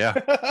 Let's go. Yeah.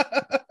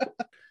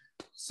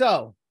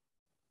 So,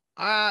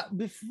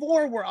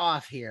 before we're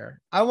off here,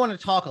 I want to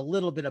talk a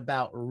little bit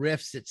about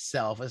Rifts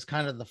itself as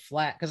kind of the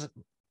flag, because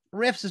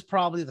Rifts is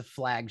probably the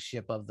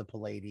flagship of the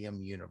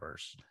Palladium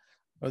universe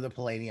or the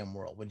Palladium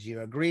world. Would you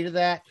agree to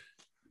that?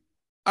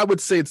 I would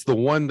say it's the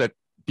one that,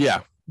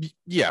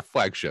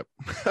 flagship.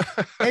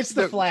 It's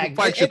the flag.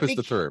 Flagship is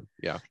the term.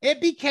 Yeah. It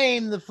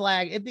became the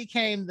flag. It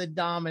became the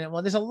dominant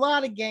one. There's a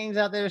lot of games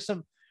out there,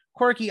 some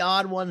quirky,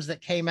 odd ones that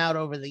came out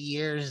over the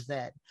years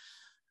that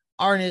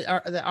aren't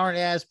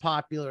as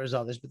popular as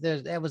others,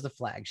 but that was the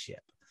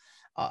flagship.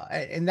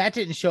 And that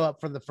didn't show up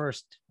for the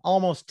first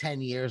almost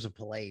 10 years of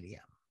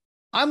Palladium.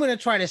 I'm going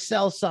to try to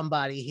sell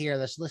somebody here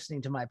that's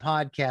listening to my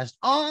podcast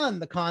on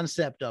the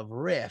concept of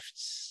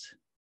Rifts.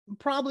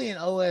 Probably an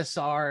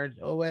OSR.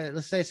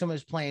 Let's say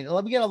someone's playing.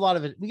 We get a lot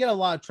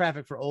of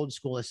traffic for old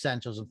school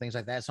essentials and things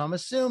like that. So I'm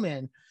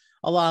assuming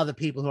a lot of the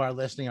people who are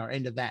listening are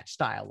into that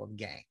style of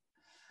game.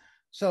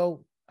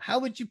 So how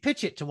would you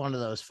pitch it to one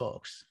of those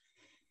folks?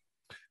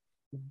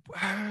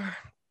 I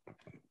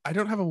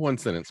don't have a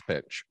 1-sentence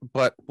pitch,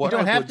 but what you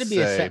don't I have would to be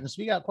say, a sentence.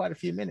 We got quite a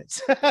few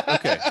minutes.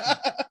 Okay.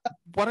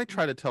 What I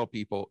try to tell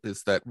people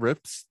is that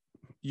Rifts,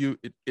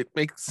 it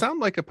makes sound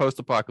like a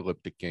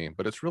post-apocalyptic game,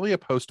 but it's really a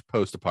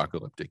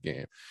post-apocalyptic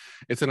game.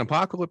 It's an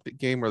apocalyptic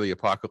game where the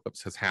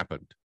apocalypse has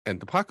happened and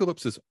the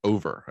apocalypse is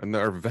over and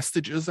there are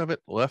vestiges of it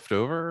left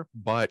over,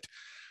 but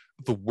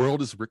the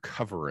world is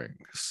recovering.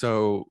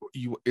 So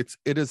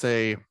it is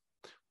a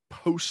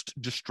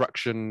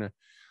post-destruction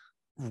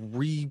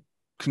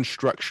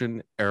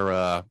reconstruction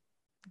era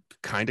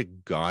kind of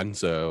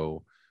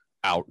gonzo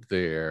out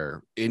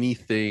there,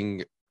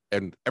 anything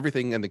and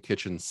everything in the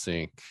kitchen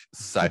sink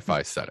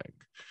sci-fi setting.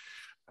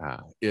 I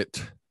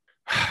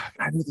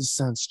know this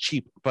sounds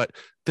cheap, but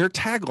their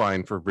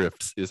tagline for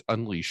Rifts is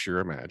unleash your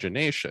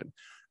imagination.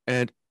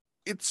 And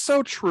it's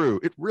so true.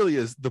 It really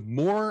is. The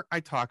more I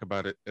talk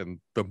about it and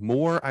the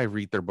more I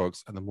read their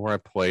books and the more I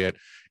play it,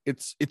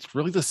 it's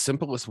really the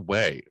simplest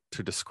way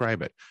to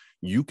describe it.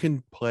 You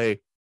can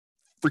play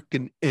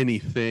freaking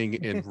anything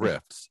in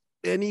Rifts,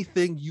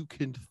 anything you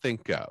can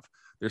think of.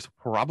 There's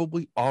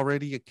probably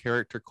already a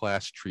character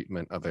class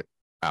treatment of it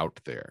out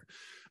there.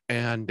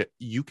 And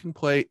you can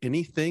play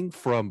anything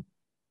from,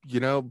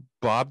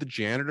 Bob the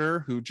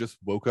janitor who just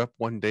woke up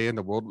one day and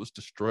the world was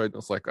destroyed. And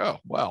it's like, oh,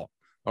 well,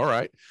 all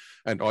right.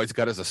 And all he's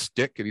got is a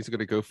stick and he's going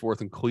to go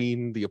forth and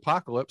clean the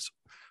apocalypse,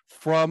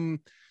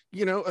 from,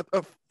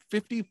 a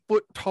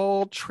 50-foot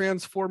tall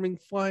transforming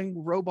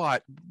flying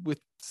robot with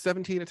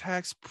 17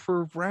 attacks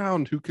per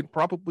round who can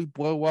probably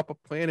blow up a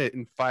planet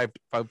in five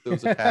of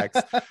those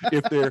attacks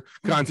if they're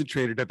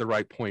concentrated at the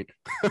right point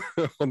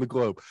on the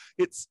globe.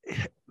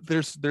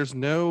 There's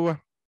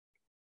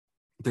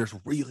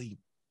really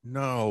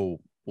no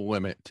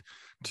limit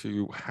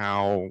to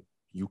how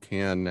you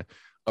can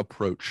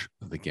approach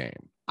the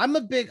game.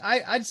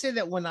 I'd say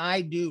that when I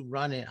do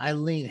run it, I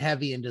lean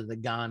heavy into the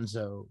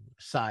gonzo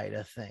side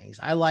of things.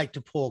 I like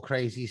to pull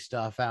crazy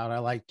stuff out.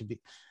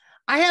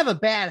 I have a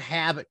bad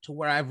habit to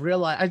where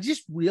I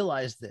just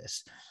realized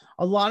this.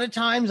 A lot of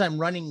times I'm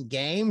running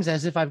games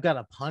as if I've got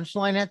a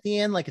punchline at the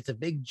end, like it's a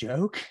big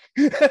joke,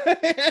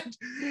 and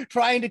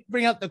trying to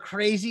bring up the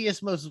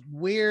craziest, most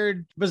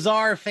weird,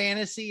 bizarre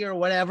fantasy or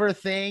whatever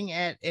thing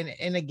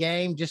in a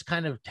game just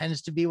kind of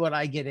tends to be what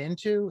I get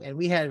into.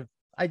 And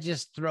I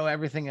just throw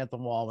everything at the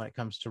wall when it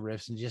comes to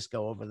Rifts and just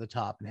go over the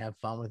top and have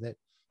fun with it.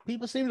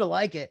 People seem to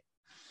like it,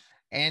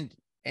 and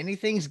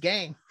anything's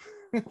game.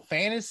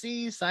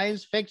 Fantasy,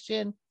 science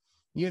fiction,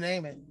 you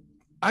name it.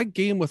 I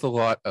game with a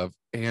lot of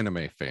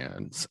anime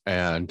fans,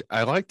 and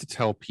I like to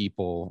tell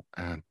people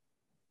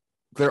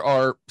there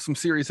are some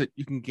series that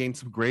you can gain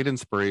some great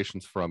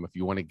inspirations from if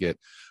you want to get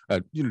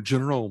a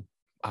general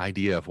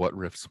idea of what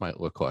Rifts might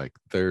look like.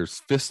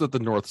 There's Fist of the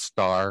North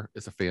Star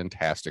is a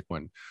fantastic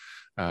one.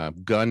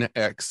 Gun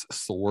X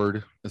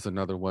Sword is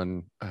another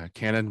one.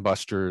 Cannon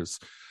Busters.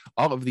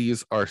 All of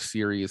these are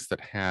series that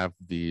have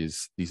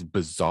these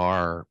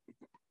bizarre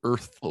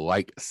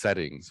Earth-like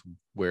settings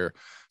where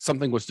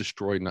something was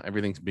destroyed and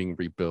everything's being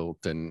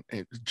rebuilt, and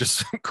it's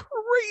just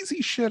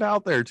crazy shit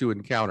out there to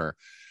encounter.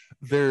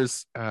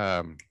 There's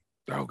oh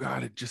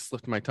god, it just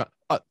slipped my tongue.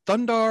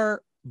 Thundar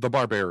the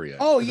Barbarian.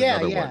 Oh yeah,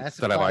 that's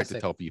that I like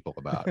to tell people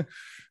about.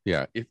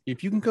 Yeah,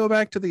 if you can go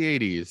back to the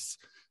 80s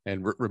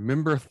and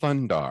remember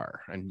Thundar,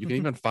 and you can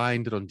even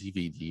find it on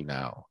DVD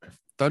now.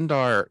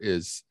 Thundar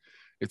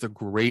it's a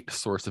great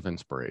source of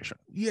inspiration.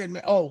 Yeah.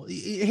 Oh,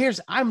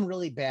 I'm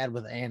really bad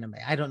with anime.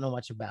 I don't know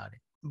much about it,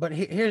 but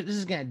this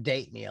is going to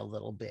date me a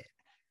little bit.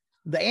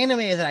 The anime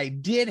that I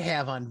did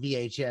have on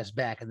VHS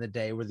back in the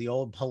day were the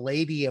old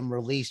Palladium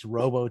released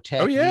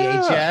Robotech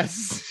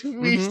VHS.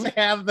 We used to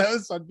have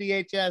those on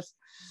VHS.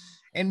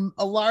 And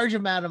a large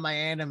amount of my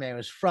anime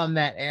was from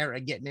that era,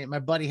 getting it. My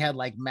buddy had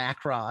like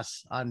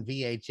Macross on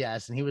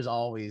VHS, and he was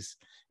always,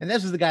 and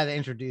this was the guy that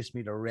introduced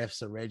me to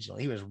Rifts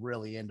originally. He was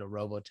really into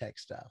Robotech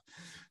stuff.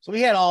 So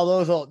we had all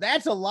those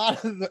that's a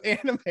lot of the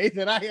anime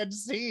that I had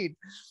seen.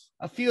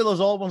 A few of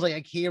those old ones like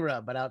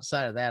Akira, but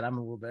outside of that, I'm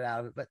a little bit out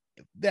of it. But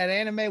that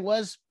anime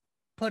was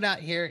put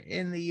out here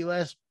in the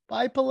US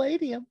by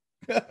Palladium.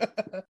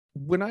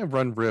 When I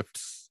run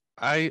Rifts,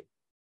 I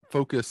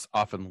focus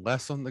often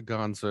less on the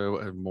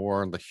gonzo and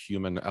more on the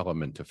human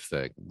element of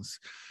things.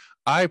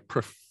 I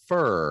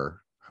prefer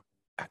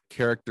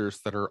characters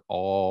that are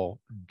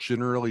all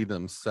generally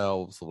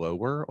themselves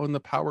lower on the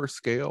power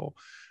scale,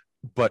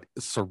 but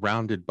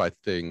surrounded by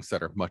things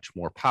that are much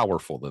more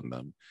powerful than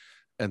them,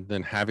 and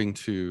then having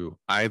to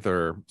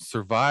either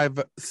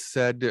survive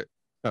said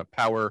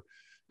power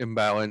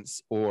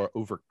imbalance or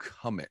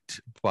overcome it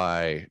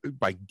by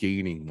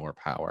gaining more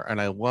power.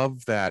 And I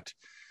love that.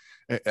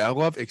 I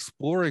love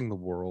exploring the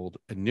world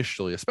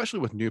initially, especially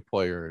with new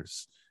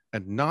players,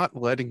 and not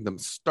letting them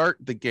start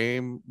the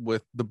game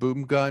with the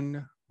boom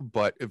gun,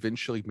 but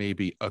eventually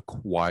maybe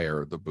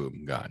acquire the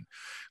boom gun.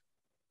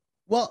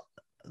 Well,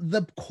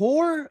 the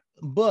core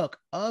book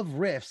of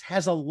Rifts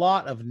has a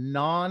lot of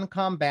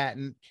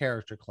non-combatant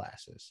character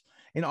classes.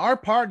 And our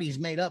party is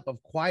made up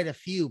of quite a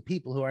few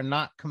people who are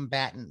not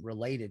combatant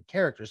related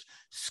characters,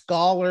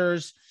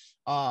 scholars,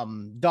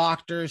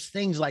 doctors,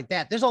 things like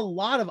that. There's a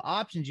lot of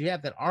options you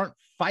have that aren't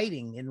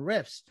fighting in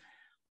Rifts.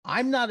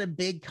 I'm not a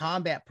big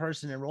combat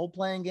person in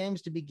role-playing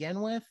games to begin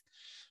with.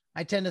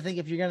 I tend to think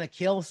if you're going to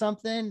kill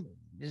something,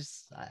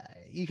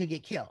 you could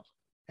get killed.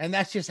 And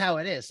that's just how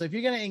it is. So if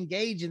you're going to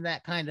engage in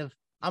that kind of,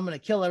 I'm going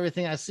to kill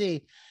everything I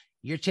see,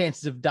 your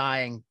chances of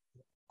dying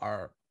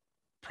are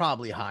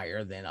probably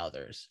higher than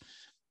others.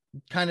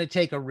 Kind of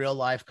take a real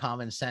life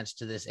common sense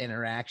to this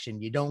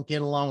interaction. You don't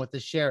get along with the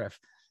sheriff.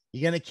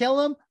 You're going to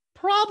kill him?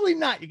 Probably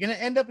not. You're going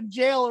to end up in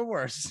jail or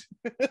worse.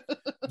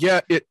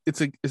 Yeah,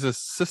 it's a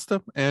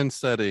system and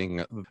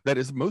setting that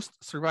is most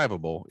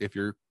survivable if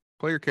your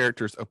player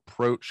characters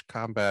approach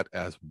combat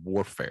as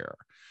warfare.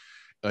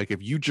 Like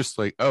if you just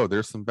like, oh,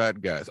 there's some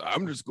bad guys,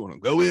 I'm just going to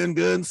go in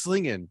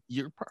gunslinging,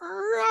 you're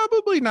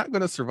probably not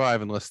going to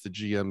survive unless the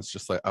GM's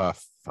just like, oh,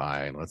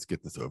 fine, let's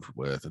get this over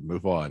with and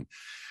move on.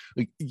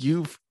 Like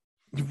you've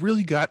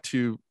really got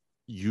to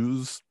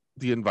use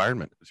the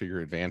environment to your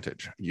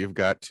advantage. You've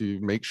got to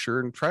make sure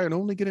and try and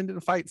only get into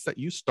the fights that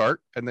you start,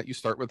 and that you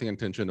start with the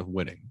intention of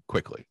winning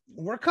quickly.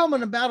 We're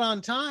coming about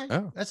on time.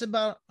 Oh. That's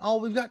about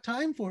all we've got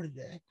time for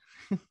today.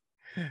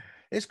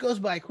 This goes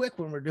by quick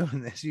when we're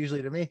doing this,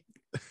 usually to me.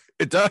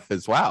 It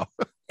does. Wow.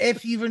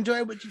 If you've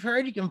enjoyed what you've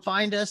heard, you can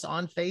find us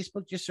on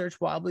Facebook. Just search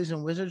Wobblies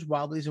and Wizards.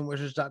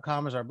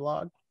 Wobbliesandwizards.com is our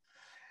blog.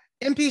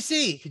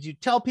 NPC, could you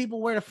tell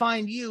people where to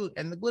find you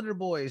and the Glitter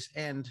Boys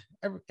and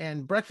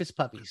Breakfast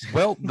Puppies?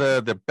 Well,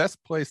 the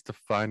best place to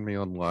find me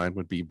online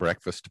would be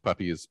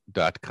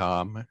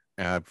breakfastpuppies.com.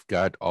 I've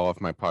got all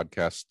of my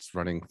podcasts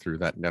running through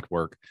that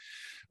network.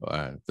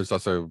 There's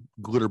also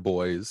Glitter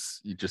Boys.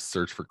 You just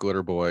search for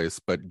Glitter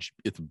Boys, but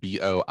it's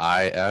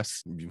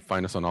BOIS. You can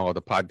find us on all of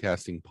the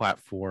podcasting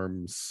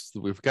platforms.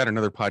 We've got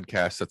another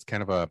podcast that's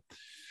kind of a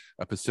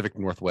Pacific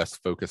Northwest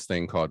focused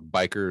thing called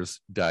Bikers,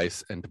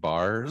 Dice, and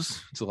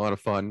Bars. It's a lot of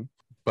fun.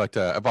 But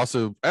I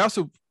also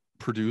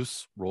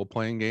produce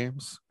role-playing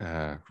games.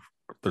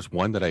 There's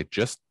one that I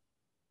just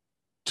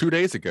 2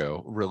 days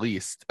ago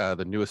released,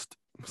 the newest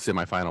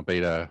semifinal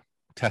beta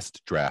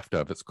test draft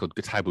of. It's called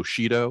Gatai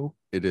Bushido.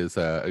 It is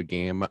a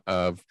game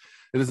it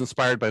is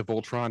inspired by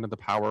Voltron and the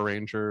Power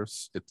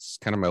Rangers. It's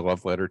kind of my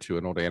love letter to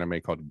an old anime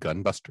called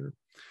Gunbuster.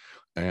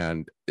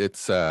 And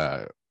it's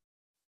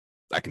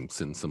I can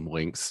send some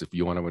links if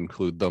you want to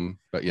include them.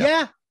 But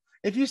yeah,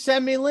 if you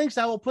send me links,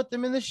 I will put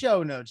them in the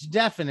show notes,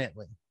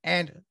 definitely.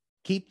 And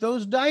keep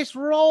those dice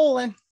rolling.